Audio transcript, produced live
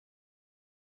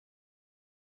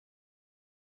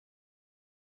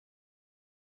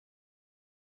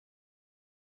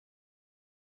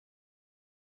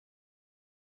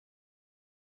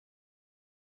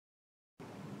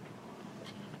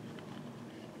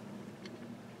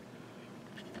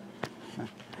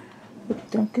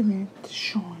Document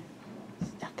Sean.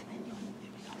 Document.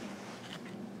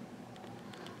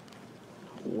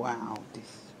 Wow, this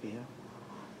is real.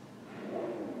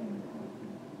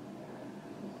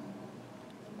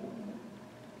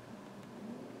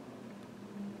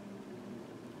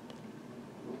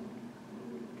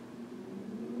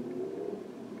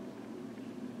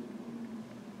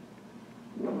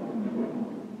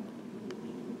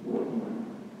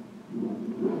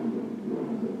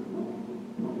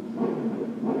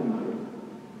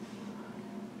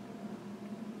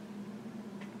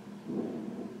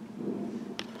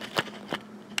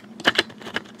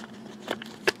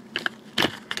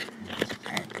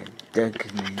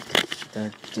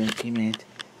 Document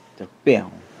the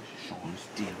film. Sean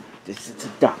Steele. This is the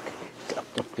document of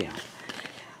the film.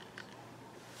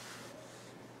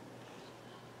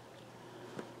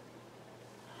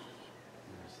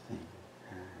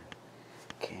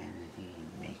 Can he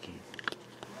make it?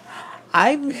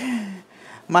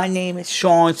 My name is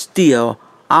Sean Steele.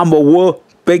 I'm a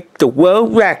break the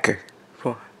world record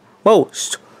for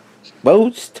most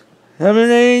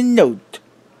note,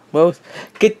 most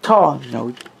guitar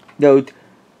note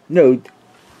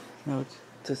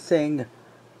to sing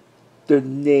the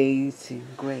amazing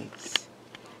grace,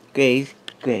 grace,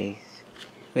 grace,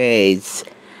 grace,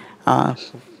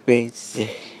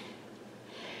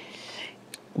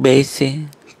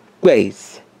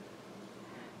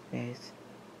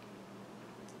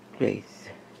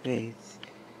 grace,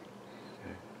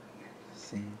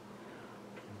 sing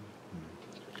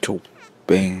to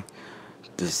bring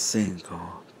the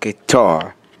single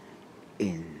guitar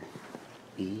in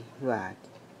E flat,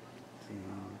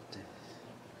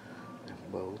 the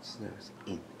most notes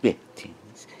in 15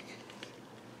 seconds.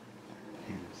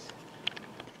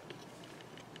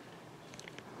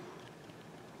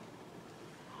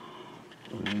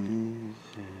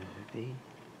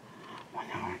 One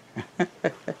hour.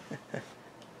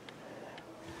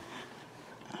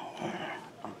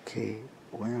 Okay,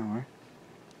 1 hour.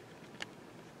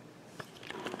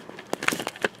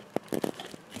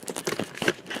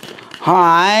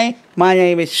 Hi, my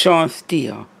name is Sean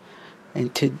Steele,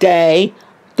 and today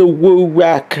the world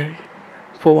record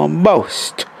for the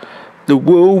most, the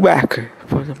world record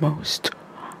for the most,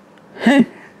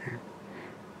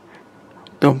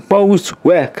 the most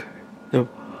record, the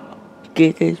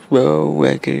Guinness World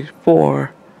Record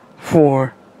for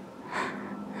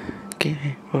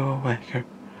Guinness World Record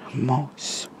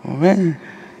most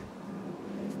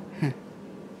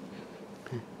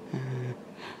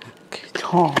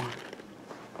guitar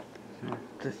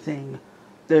to sing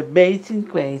the amazing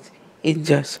grace in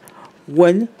just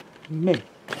 1 minute.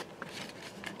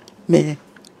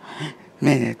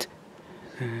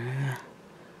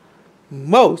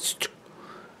 Most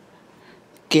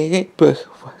Guinness Book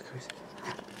of Records.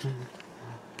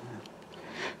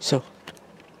 So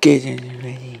get it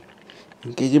ready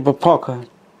and get your pocket.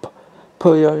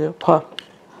 Put your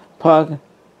pocket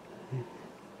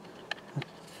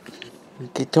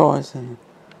guitars and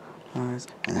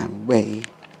I'm ready.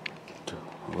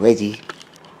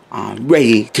 I'm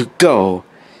ready to go.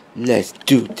 Let's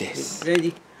do this.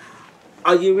 Ready?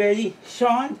 Are you ready,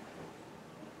 Sean?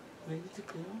 Ready to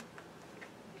go?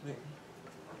 Ready.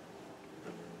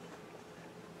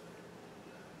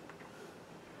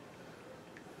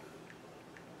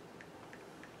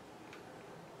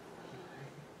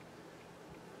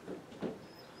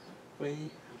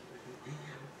 Ready?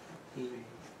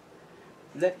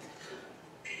 Let.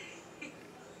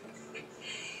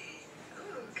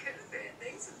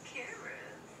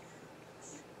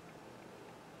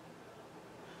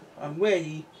 I'm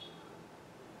ready.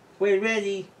 We're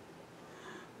ready.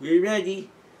 We're ready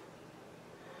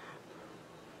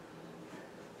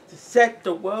to set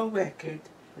the world record.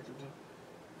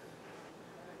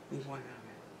 In 1 hour.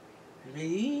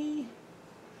 Ready?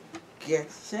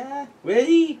 Get set.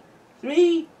 Ready?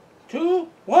 3, 2,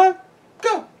 1,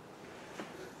 go!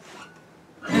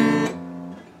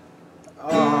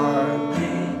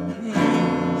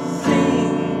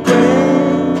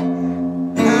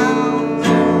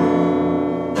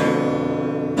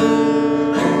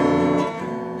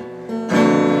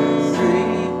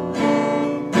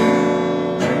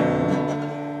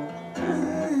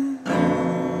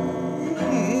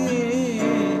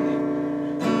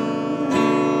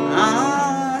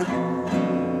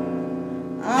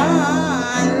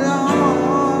 I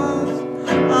long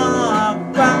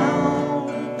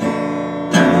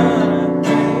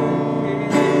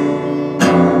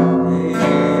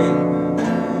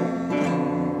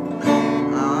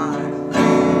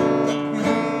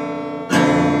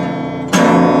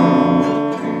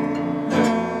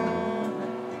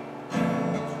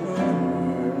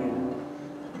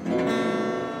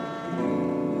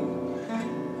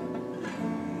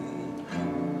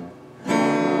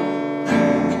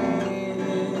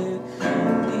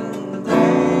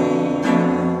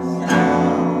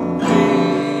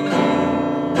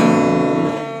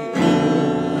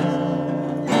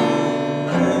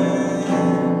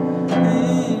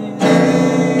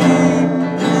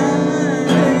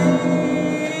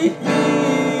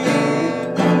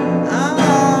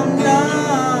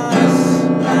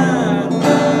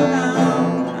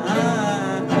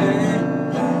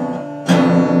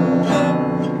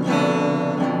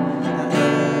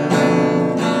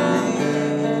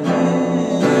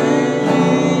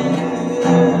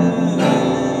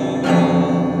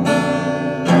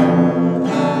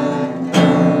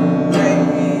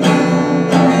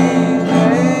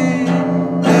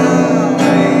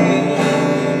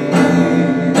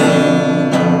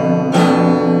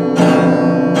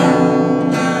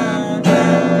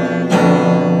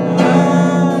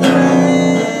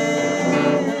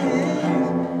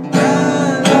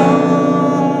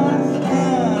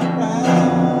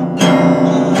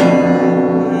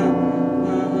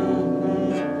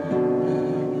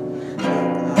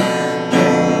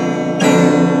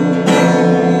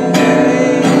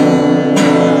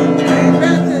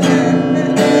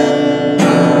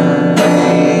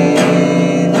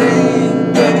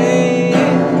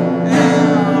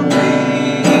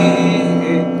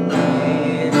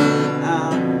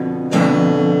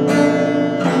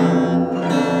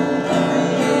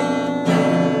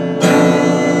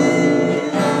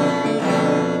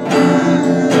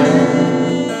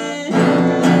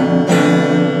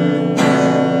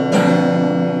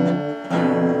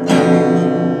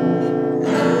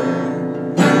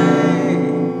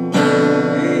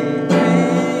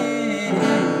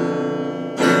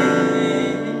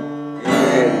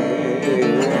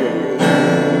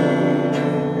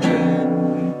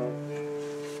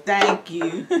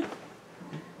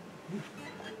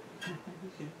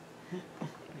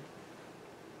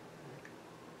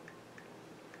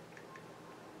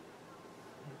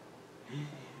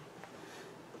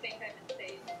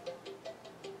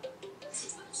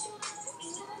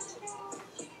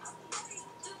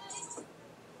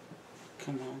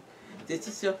Come on. This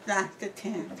is your last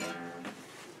attempt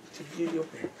to do your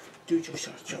best. Do your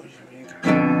short show.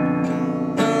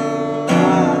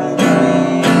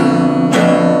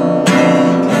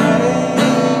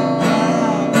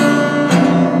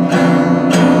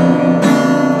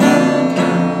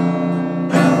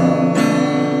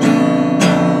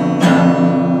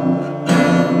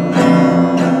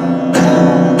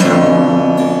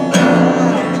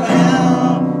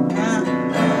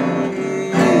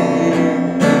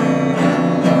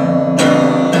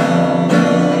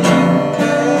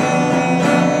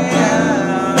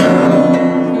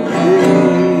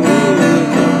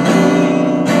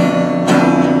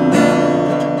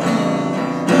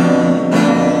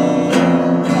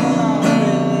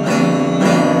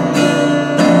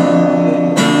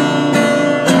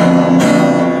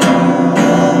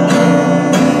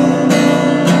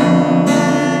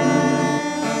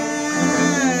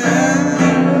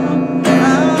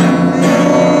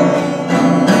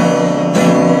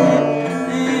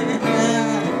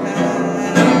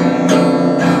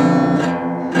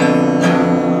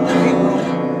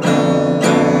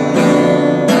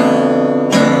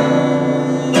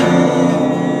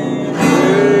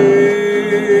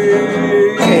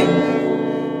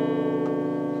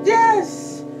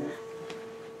 Yes!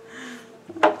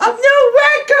 A new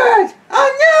record! A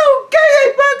new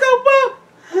Guinness Book of World!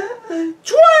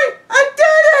 Troy, I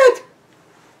did it!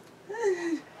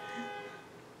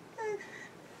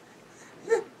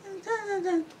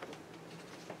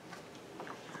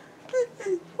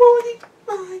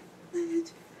 45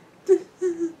 minutes. This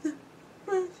is the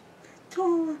first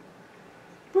guitar.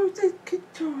 Birthday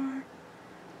guitar.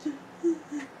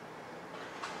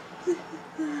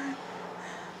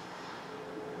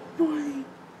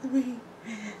 43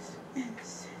 minutes and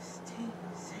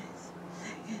 66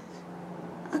 seconds.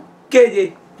 A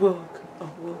Guinness Book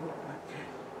of World Record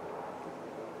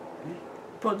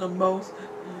for the most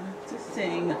to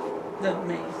sing the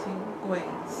Amazing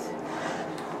Grace.